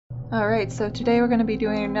Alright, so today we're going to be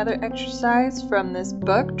doing another exercise from this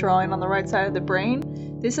book, Drawing on the Right Side of the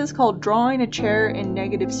Brain. This is called Drawing a Chair in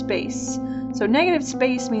Negative Space. So negative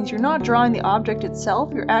space means you're not drawing the object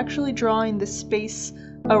itself, you're actually drawing the space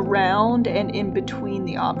around and in between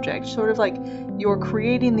the object. Sort of like you're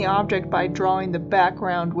creating the object by drawing the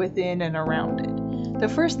background within and around it. The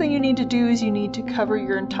first thing you need to do is you need to cover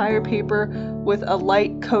your entire paper with a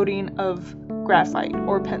light coating of graphite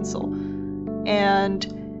or pencil.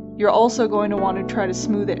 And you're also going to want to try to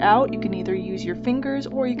smooth it out. You can either use your fingers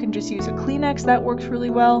or you can just use a Kleenex. That works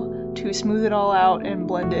really well to smooth it all out and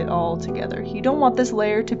blend it all together. You don't want this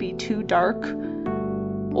layer to be too dark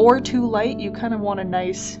or too light. You kind of want a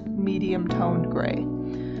nice medium toned gray.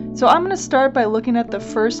 So I'm going to start by looking at the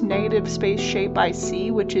first negative space shape I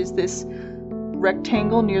see, which is this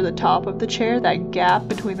rectangle near the top of the chair, that gap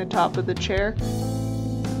between the top of the chair.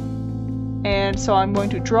 And so I'm going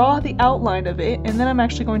to draw the outline of it, and then I'm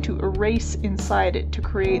actually going to erase inside it to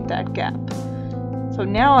create that gap. So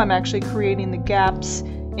now I'm actually creating the gaps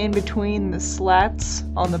in between the slats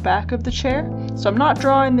on the back of the chair. So I'm not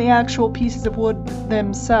drawing the actual pieces of wood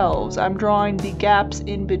themselves, I'm drawing the gaps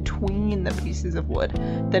in between the pieces of wood,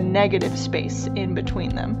 the negative space in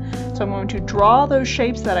between them. So I'm going to draw those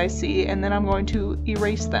shapes that I see, and then I'm going to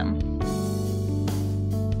erase them.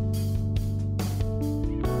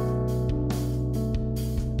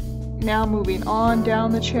 Now moving on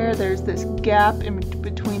down the chair, there's this gap in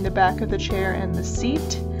between the back of the chair and the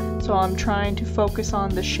seat. So I'm trying to focus on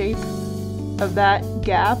the shape of that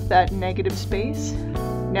gap, that negative space.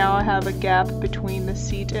 Now I have a gap between the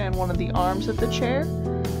seat and one of the arms of the chair.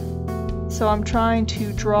 So I'm trying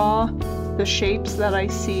to draw the shapes that I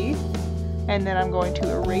see, and then I'm going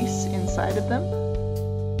to erase inside of them.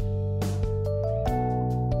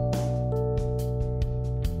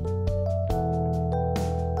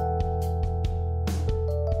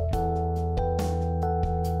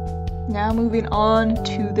 Now moving on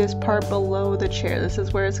to this part below the chair. This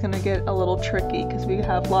is where it's going to get a little tricky because we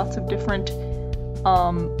have lots of different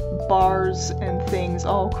bars and things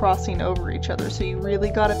all crossing over each other. So you really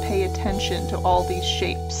got to pay attention to all these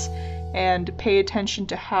shapes and pay attention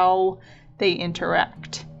to how they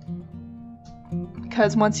interact.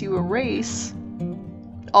 Because once you erase,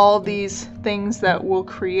 all these things that will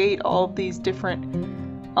create all of these different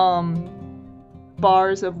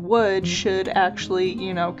bars of wood should actually,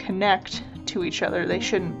 connect to each other. They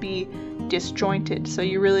shouldn't be disjointed. So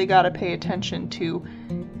you really got to pay attention to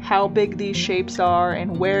how big these shapes are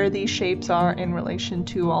and where these shapes are in relation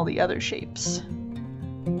to all the other shapes.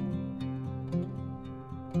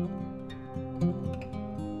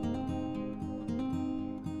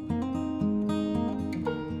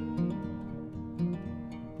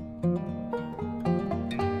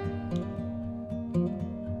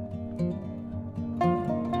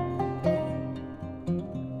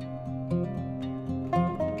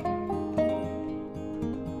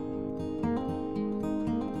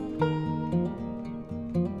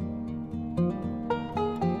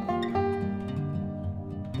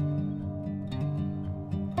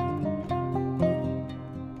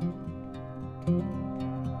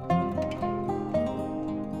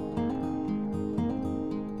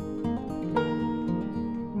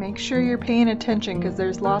 Make sure you're paying attention because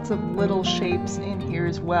there's lots of little shapes in here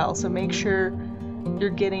as well. So make sure you're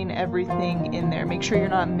getting everything in there. Make sure you're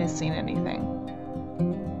not missing anything.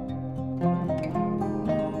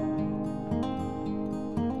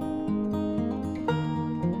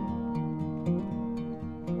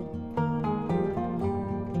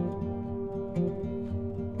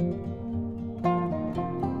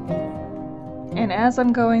 And as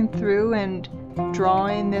I'm going through and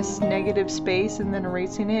drawing this negative space and then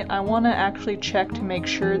erasing it, I want to actually check to make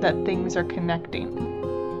sure that things are connecting.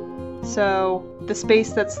 So the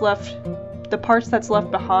space that's left, the parts that's left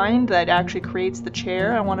behind that actually creates the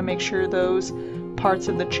chair, I want to make sure those parts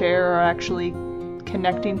of the chair are actually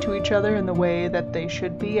connecting to each other in the way that they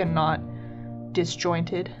should be and not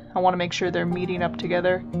disjointed. I want to make sure they're meeting up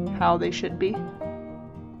together how they should be.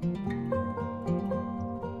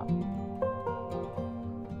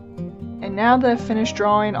 And now that I've finished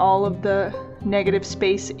drawing all of the negative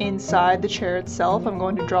space inside the chair itself, I'm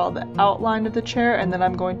going to draw the outline of the chair, and then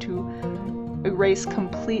I'm going to erase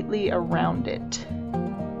completely around it.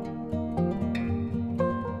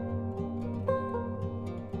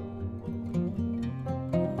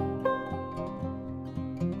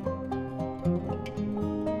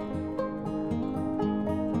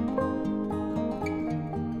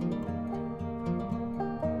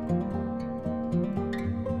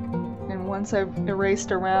 Once I've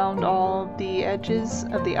erased around all of the edges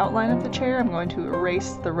of the outline of the chair, I'm going to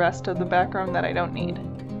erase the rest of the background that I don't need.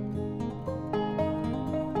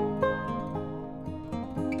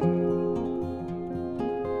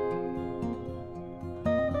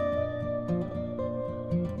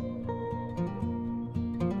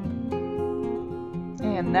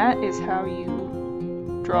 And that is how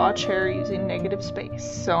you draw a chair using negative space.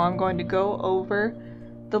 So I'm going to go over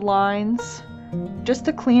the lines just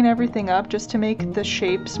to clean everything up, just to make the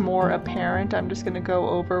shapes more apparent. I'm just going to go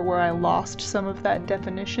over where I lost some of that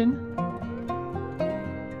definition.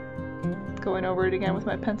 Going over it again with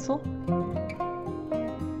my pencil.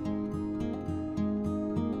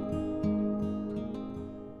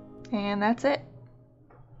 And that's it.